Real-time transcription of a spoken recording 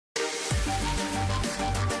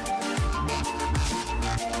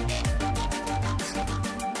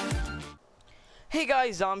Hey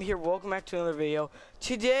guys, I'm here. Welcome back to another video.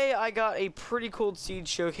 Today I got a pretty cool seed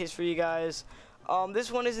showcase for you guys.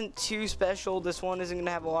 This one isn't too special. This one isn't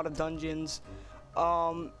gonna have a lot of dungeons.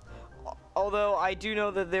 Although I do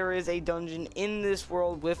know that there is a dungeon in this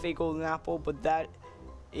world with a golden apple, but that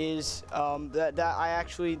is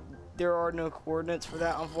there are no coordinates for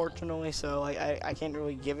that, unfortunately. So I can't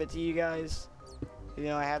really give it to you guys. You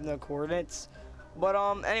know, I have no coordinates. But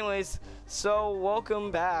anyways, so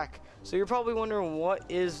welcome back. So you're probably wondering, what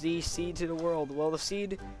is the seed to the world? Well, the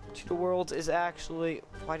seed to the world is actually,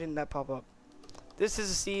 why didn't that pop up? This is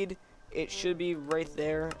a seed. It should be right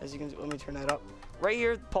there. As you can see, let me turn that up. Right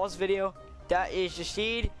here, pause video. That is the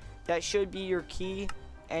seed. That should be your key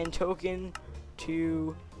and token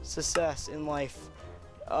to success in life.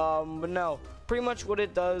 But no, pretty much what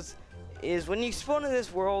it does is when you spawn in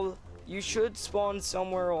this world, you should spawn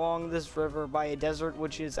somewhere along this river by a desert,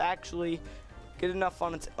 which is actually good enough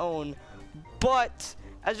on its own. But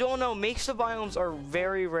as you all know, MESA biomes are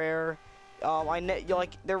very rare.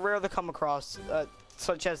 They're rare to come across,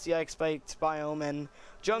 such as the ice spiked biome and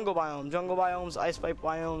jungle biome. Jungle biomes, ice spiked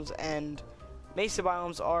biomes, and MESA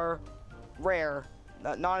biomes are rare.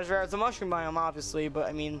 Not as rare as the mushroom biome, obviously, but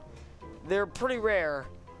I mean, they're pretty rare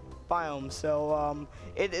biomes. So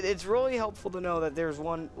it's really helpful to know that there's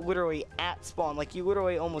one literally at spawn. Like, you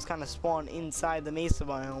literally almost kind of spawn inside the MESA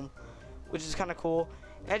biome, which is kind of cool.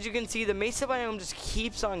 As you can see, the MESA biome just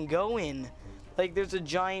keeps on going. Like, there's a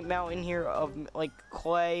giant mountain here of like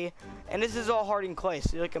clay, and this is all hardened clay,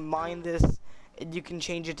 so you can mine this and you can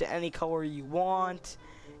change it to any color you want,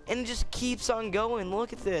 and it just keeps on going.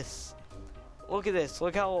 Look at this. Look at this.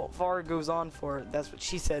 Look how far it goes on for. That's what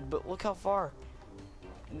she said, but look how far.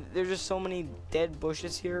 There's just so many dead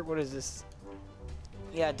bushes here. What is this?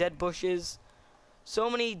 Yeah, dead bushes. So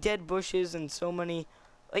many dead bushes and so many,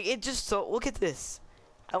 like, it just, so look at this.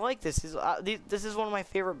 I like this. This is one of my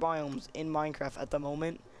favorite biomes in Minecraft at the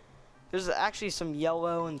moment. There's actually some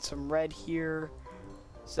yellow and some red here,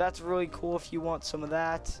 so that's really cool if you want some of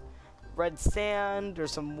that. Red sand, or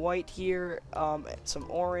some white here, some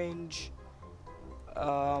orange.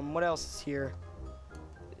 What else is here?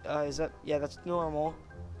 Is that, yeah, that's normal.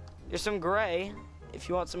 There's some gray. If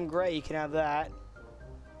you want some gray, you can have that.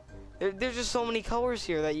 There's just so many colors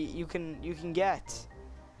here that you can get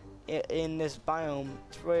in this biome.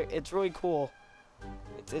 It's really cool.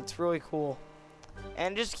 It's really cool,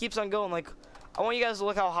 and it just keeps on going. Like, I want you guys to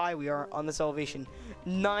look how high we are on this elevation.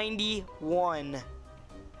 91.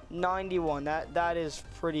 That is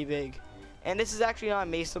pretty big. And this is actually not a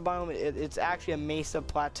MESA biome. It's actually a MESA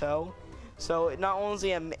plateau. So it not only is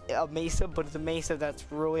a MESA, but it's a MESA that's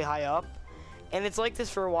really high up. And it's like this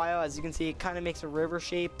for a while. As you can see, it kind of makes a river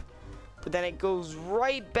shape, but then it goes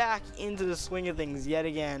right back into the swing of things yet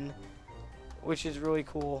again, which is really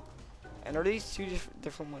cool. And are these two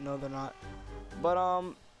different ones? No, they're not. But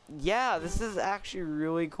yeah, this is actually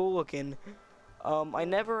really cool looking. I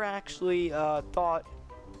never actually thought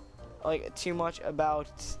like too much about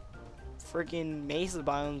freaking MESA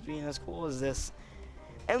biomes being as cool as this.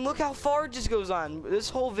 And look how far it just goes on. This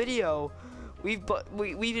whole video, we've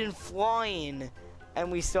been flying, and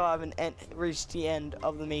we still haven't reached the end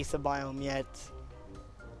of the MESA biome yet.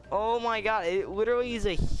 Oh my god, it literally is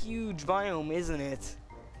a huge biome, isn't it?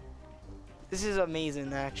 This is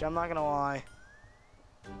amazing, actually. I'm not gonna lie.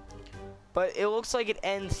 But it looks like it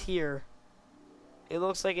ends here. It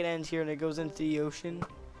looks like it ends here, and it goes into the ocean.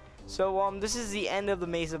 So this is the end of the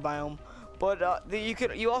MESA biome. But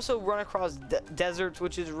you also run across deserts,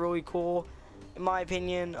 which is really cool, in my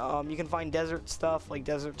opinion. You can find desert stuff, like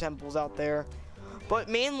desert temples out there. But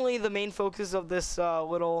mainly, the main focus of this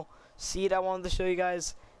little seed I wanted to show you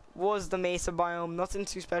guys was the MESA biome. Nothing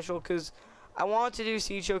too special, because I wanted to do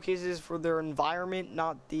seed showcases for their environment,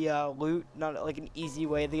 not the loot. Not like an easy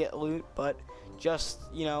way to get loot, but just,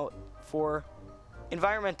 you know, for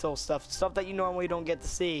environmental stuff that you normally don't get to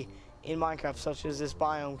see in Minecraft, such as this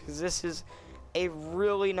biome, because this is a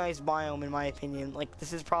really nice biome in my opinion. Like,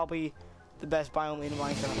 this is probably the best biome in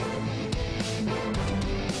Minecraft.